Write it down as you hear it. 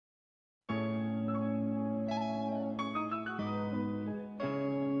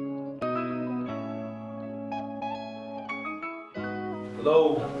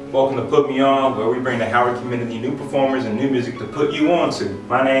Hello, welcome to Put Me On, where we bring the Howard community new performers and new music to put you on to.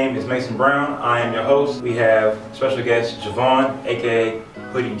 My name is Mason Brown. I am your host. We have special guest Jovan, aka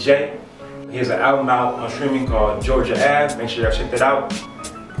Hoodie.Jayy. He has an album out on streaming called Georgia Ave. Make sure y'all check that out.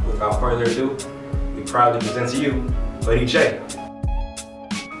 Without further ado, we proudly present to you Hoodie.Jayy.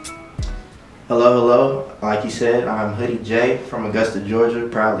 Hello, hello. Like you said, I'm Hoodie.Jayy from Augusta, Georgia,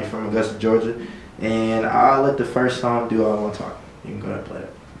 proudly from Augusta, Georgia. And I'll let the first song do all I want to talk. You can go ahead and play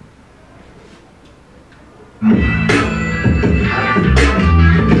it.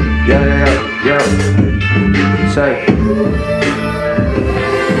 Yo.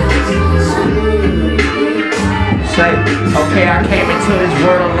 Say, okay, I came into this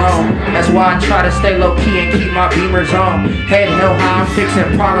world alone. That's why I try to stay low key and keep my beamers on. Head held high, I'm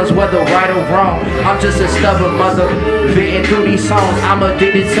fixing problems, whether right or wrong. I'm just a stubborn mother, venting through these songs. I'm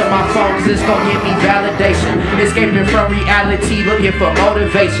addicted to my phones, this gon' give me validation. Escaping from reality, looking for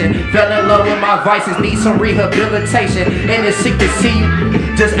motivation. Fell in love with my vices, need some rehabilitation. And it's sick to see you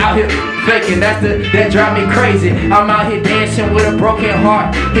just out here faking, that drive me crazy. I'm out here dancing with a broken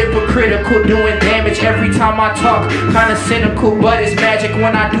heart, hypocritical, doing damage every time I talk. Kinda cynical, but it's magic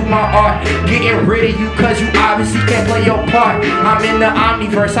when I do my art. Getting rid of you cause you obviously can't play your part. I'm in the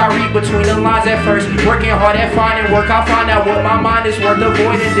omniverse, I read between the lines at first. Working hard at finding work, I'll find out what my mind is worth.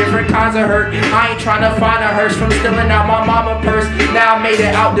 Avoiding different kinds of hurt. I ain't trying to find a hearse from stealing out my mama purse. Now I made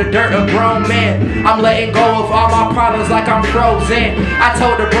it out the dirt, a grown man. I'm letting go of all my problems like I'm frozen. I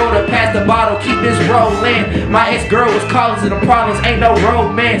told the bro to pass the bottle, keep this rolling. My ex-girl was causing the problems, ain't no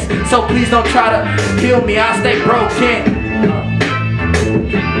romance. So please don't try to heal me, I'll stay broken.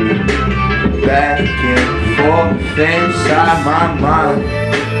 Back and forth inside my mind,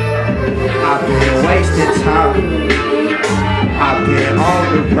 I've been wasting time. I've been on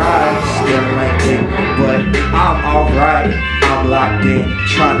the ride, still ain't it, but I'm alright. I'm locked in,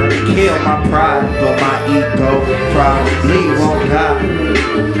 trying to kill my pride, but my ego probably won't die.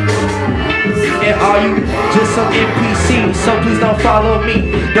 And are you just some NPC? So please don't follow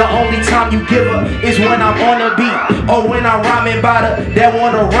me. The only time you give up is when I'm on a beat, or when I'm rhyming by that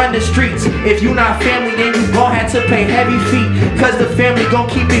wanna run the streets. If you not family, then you gon' have to pay heavy fee, cause the family gon'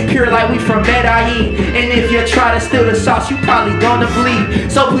 keep it pure like we from Medellin. And if you try to steal the sauce, you probably gonna bleed.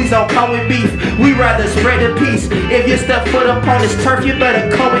 So please don't come with beef, we rather spread the peace. If you step foot up on this turf, you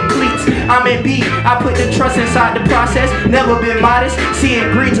better come with cleats. I'm in B, I put the trust inside the process. Never been modest, seeing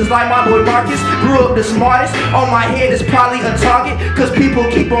green just like my boy Marcus. Grew up the smartest, on my head is probably a target, cause people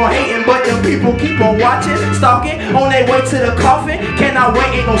keep on hating, but them people keep on watching, stalking, on their way to the coffin. Cannot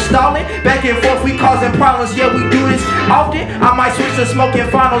wait, ain't no stalling. Back and forth, we causing problems, yeah, we do this often. I might switch to smoking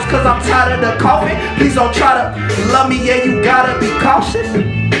finals, cause I'm tired of the coughing. Please don't try to love me, yeah, you gotta be cautious.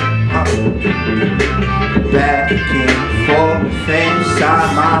 Back and forth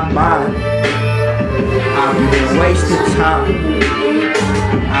inside my mind, I've been wasting time.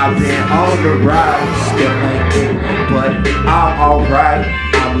 I've been on the ride, still ain't it, but I'm alright.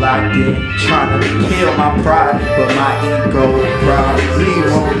 I'm locked in, trying to kill my pride, but my ego probably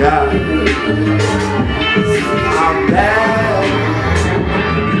won't die. I'm back.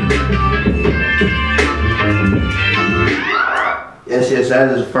 Yes,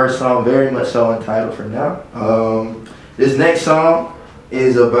 that is the first song, very much so entitled for now. This next song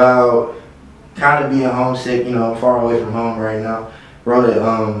is about kind of being homesick, you know, far away from home right now. Wrote it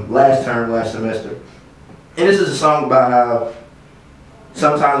last semester. And this is a song about how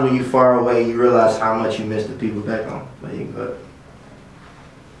sometimes when you're far away, you realize how much you miss the people back home. But you can go ahead.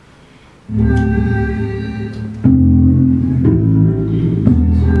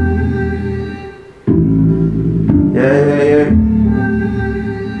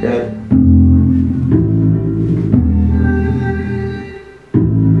 Yeah.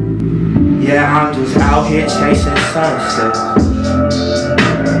 Yeah, I'm just out here chasing sunset.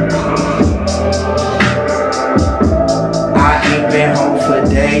 I ain't been home for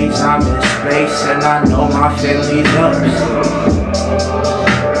days, I'm in space, and I know my family's upset.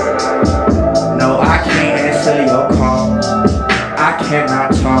 No, I can't answer your call, I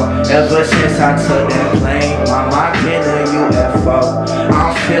cannot talk. Ever since I took that plane, my mind been a UFO.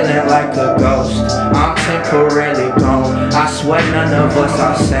 I'm feeling like a ghost, I'm temporarily gone. I swear none of us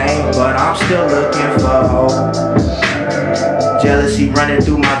are sane, but I'm still looking for hope. Jealousy running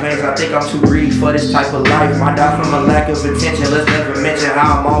through my veins, I think I'm too greedy for this type of life. I die from a lack of attention, let's never mention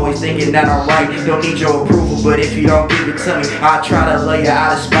how I'm always thinking that I'm right. Don't need your approval, but if you don't give it to me, I'll try to lay you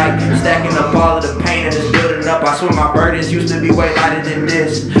out of spite. Stacking up all of the pain and it's building up. I swear my burdens used to be way lighter than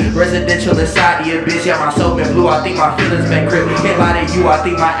this. Residential inside the abyss, yeah, my soul been blue. I think my feelings been cripped. Can't lie to you, I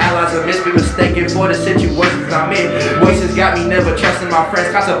think my allies are misbeen mistaken for the situations I'm in. Voices got me never trusting my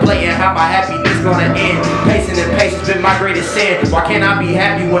friends, contemplating how my happiness gonna end. Pacing and patience been my greatest sin. Why can't I be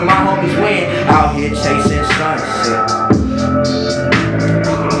happy when my homies win? Out here chasing sunset.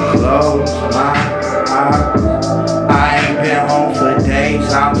 Close my eyes. I ain't been home for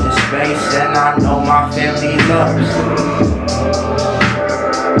days. I'm in space and I know my family loves me.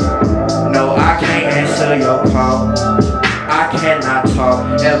 No, I can't answer your call. I cannot talk.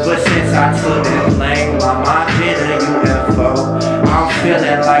 Ever since I took that plane, my mind been a UFO. I'm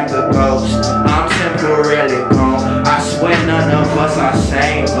feeling like a ghost. I'm temporarily gone. I swear none of us are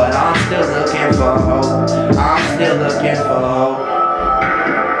sane, but I'm still looking for hope. I'm still looking for hope.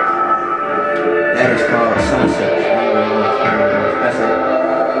 That is called Sunset. That's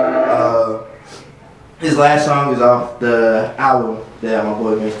it. His last song is off the album that my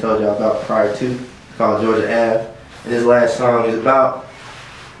boy Vince told y'all about prior to. It's called Georgia Ave. And his last song is about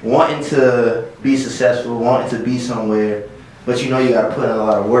wanting to be successful, wanting to be somewhere, but you know you gotta put in a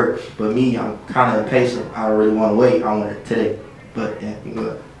lot of work. But me, I'm kind of impatient. I don't really want to wait. I want it today. But yeah, you can go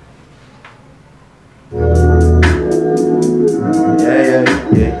ahead. Yeah.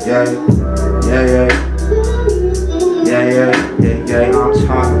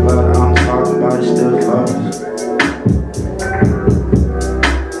 I'm talking about it still close.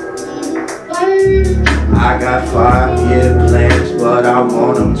 I got 5-year plans, but I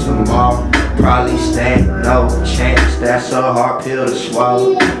want them tomorrow. Probably stand no chance, that's a hard pill to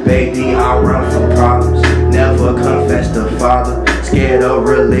swallow. Baby, I run from problems, never confess to father. Scared of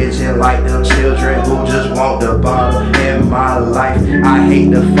religion like them children who just want the bottle. In my life, I hate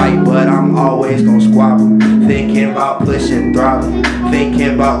to fight, but I'm always gonna squabble. Thinking about pushing throttle,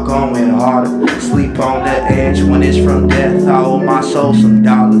 thinking about going harder. Sleep on the edge when it's from death, I owe my soul some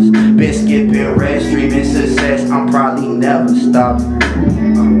dollars. Been skipping rest, dreaming success, I'm probably never stopping.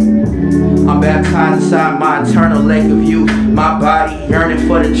 I'm baptized inside my eternal lake of youth. My body yearning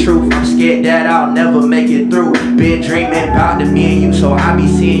for the truth. I'm scared that I'll never make it through. Been dreaming about the me and you, so I be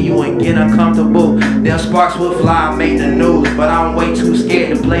seeing you and get uncomfortable. Them sparks will fly and make the news, but I'm way too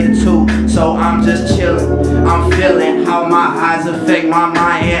scared to play the two. So I'm just chilling. I'm feeling how my eyes affect my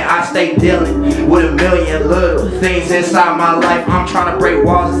mind, and I stay dealing with a million little things inside my life. I'm trying to break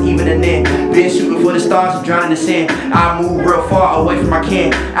walls, it's even and then. Been shooting for the stars and drowning the sin. I move real far away from my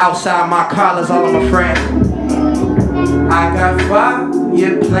kin. Outside my collars, all of my friends. I got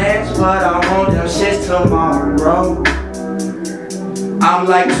 5-year plans, but I want them shits tomorrow. I'm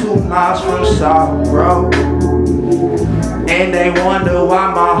like 2 miles from sorrow, and they wonder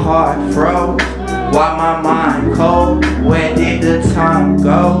why my heart froze, why my mind cold. Where did the time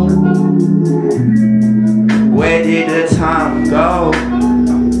go? Where did the time go?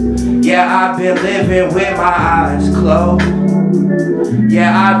 Yeah, I've been living with my eyes closed.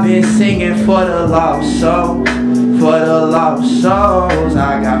 Yeah, I've been singing for the lost soul, for the lost souls.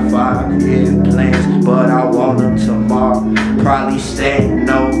 I got 5-year plans, but I want them tomorrow. Probably stand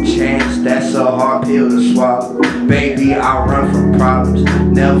no chance, that's a hard pill to swallow. Baby, I run from problems,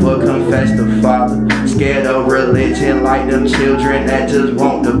 never confess to father. Scared of religion like them children that just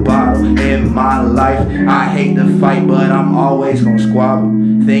want the bottle. In my life, I hate to fight, but I'm always gonna squabble.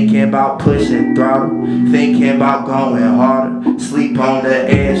 Thinking about pushing throttle, thinking about going harder. Sleep on the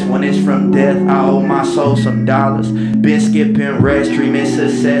edge when it's from death, I owe my soul some dollars. Been skipping rest, dreaming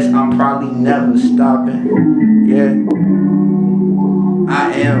success, I'm probably never stopping. Yeah.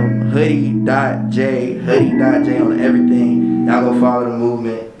 I am Hoodie.Jayy, Hoodie.Jayy on everything. Y'all go follow the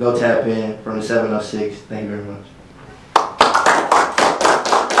movement, go tap in from the 706. Thank you very much.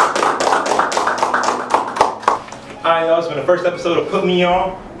 Alright y'all, it's been the first episode of Put Me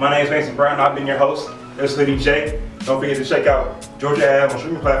On. My name is Mason Brown, I've been your host. This is Hoodie.Jayy. Don't forget to check out Georgia Ave on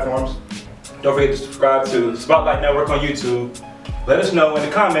streaming platforms. Don't forget to subscribe to Spotlight Network on YouTube. Let us know in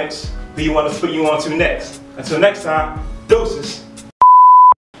the comments who you want us to put you on to next. Until next time, deuces.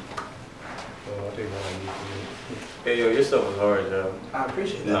 Hey yo, your stuff was hard, yo. I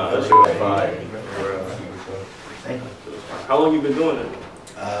appreciate that. Nah, that shit was fire. Thank you. How long you been doing it?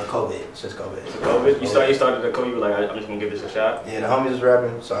 COVID, since COVID. COVID? You started the COVID, you were like, I'm just gonna give this a shot? Yeah, the homies was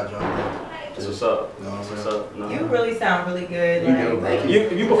rapping, so I jumped in. That's what's up. No, What's up? No. You really sound really good. You do, thank You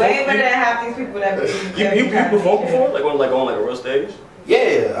perform? Way better than half these people that you performed before? Like on a real stage?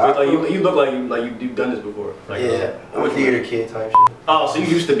 Yeah. Like you look like you've done this before. Like, yeah. I'm a theater kid type shit. Oh, so you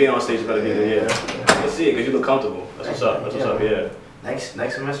used to be on stage about a theater, yeah. I can see it because you look comfortable. That's what's up. That's what's up. Yeah. Next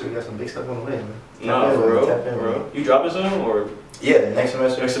semester we got some big stuff on the way, man. Nah, for real. You dropping soon or? Yeah, next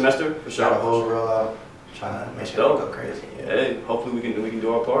semester. Next semester for sure. Got a whole rollout. Trying to make sure it go crazy. Yeah. Hey, hopefully we can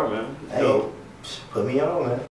do our part, man. Hey, put me on, man.